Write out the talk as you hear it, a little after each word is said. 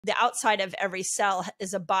the outside of every cell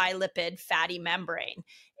is a bilipid fatty membrane.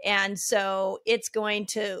 And so it's going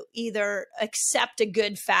to either accept a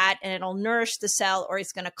good fat and it'll nourish the cell, or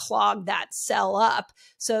it's going to clog that cell up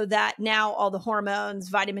so that now all the hormones,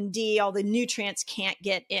 vitamin D, all the nutrients can't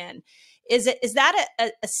get in. Is that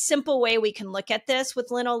a simple way we can look at this with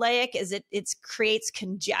linoleic? Is it creates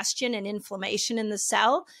congestion and inflammation in the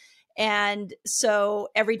cell? And so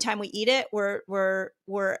every time we eat it, we're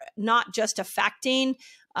not just affecting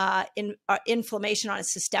inflammation on a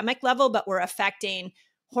systemic level, but we're affecting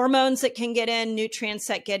hormones that can get in, nutrients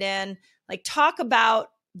that get in. Like, talk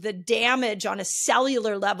about the damage on a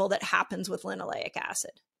cellular level that happens with linoleic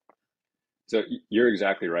acid. So you're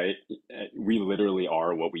exactly right. We literally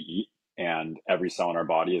are what we eat, and every cell in our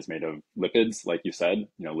body is made of lipids, like you said.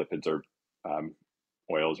 Lipids are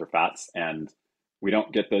oils or fats, and we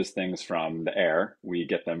don't get those things from the air. We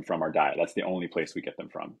get them from our diet. That's the only place we get them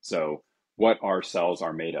from. So what our cells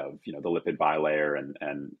are made of, the lipid bilayer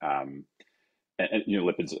and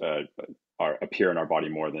lipids appear in our body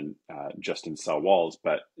more than just in cell walls,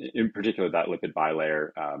 but in particular, that lipid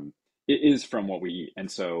bilayer it is from what we eat.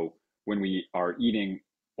 And so when we are eating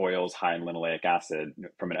oils high in linoleic acid,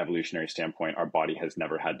 from an evolutionary standpoint, our body has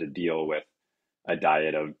never had to deal with a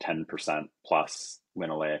diet of 10% plus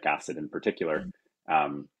linoleic acid in particular.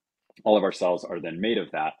 All of our cells are then made of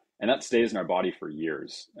that, and that stays in our body for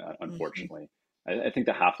years, unfortunately. I think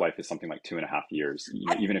the half-life is something like 2.5 years,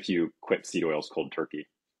 even if you quit seed oils cold turkey.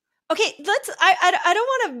 Okay, I don't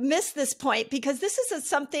want to miss this point, because this is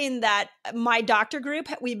something that my doctor group,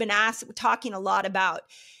 we've been talking a lot about,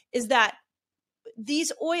 is that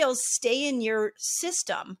these oils stay in your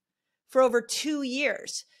system for over 2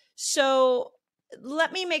 years. So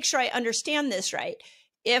let me make sure I understand this right.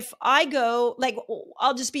 If I go, like,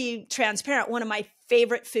 I'll just be transparent. One of my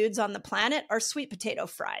favorite foods on the planet are sweet potato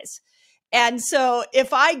fries. And so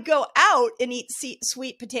if I go out and eat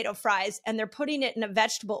sweet potato fries and they're putting it in a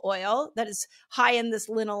vegetable oil that is high in this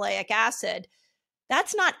linoleic acid,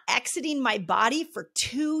 that's not exiting my body for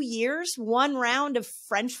 2 years, one round of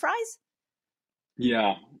French fries?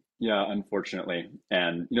 Yeah, unfortunately.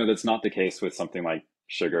 And, that's not the case with something like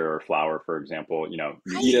sugar or flour, for example. You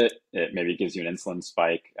eat it, it maybe gives you an insulin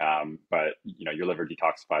spike, but, your liver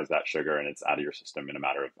detoxifies that sugar and it's out of your system in a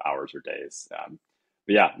matter of hours or days.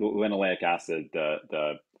 But yeah, linoleic acid,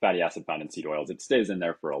 the fatty acid found in seed oils, it stays in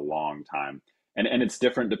there for a long time. And it's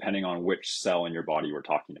different depending on which cell in your body we're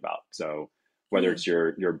talking about. So whether it's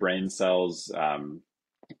your brain cells,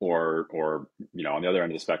 or on the other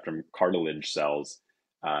end of the spectrum, cartilage cells,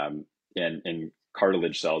 in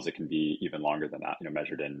cartilage cells, it can be even longer than that,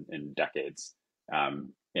 measured in decades.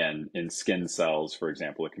 And in skin cells, for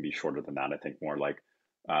example, it can be shorter than that. I think more like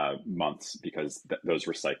months, because those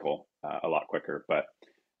recycle a lot quicker. But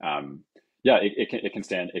yeah, it can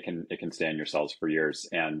stay in your cells for years,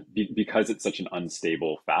 and because it's such an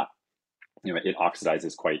unstable fat, it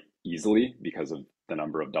oxidizes quite easily because of the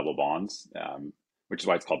number of double bonds, which is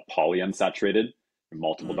why it's called polyunsaturated,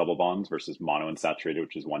 multiple double bonds, versus monounsaturated,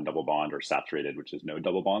 which is one double bond, or saturated, which is no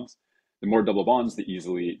double bonds. The more double bonds, the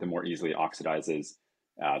more easily oxidizes.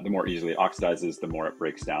 The more easily it oxidizes, the more it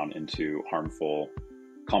breaks down into harmful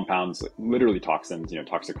compounds, literally toxins.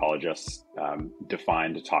 Toxicologists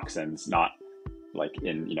defined toxins, not like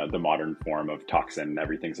in the modern form of toxin,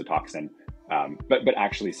 everything's a toxin, but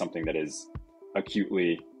actually something that is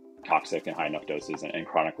acutely toxic in high enough doses and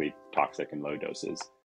chronically toxic in low doses.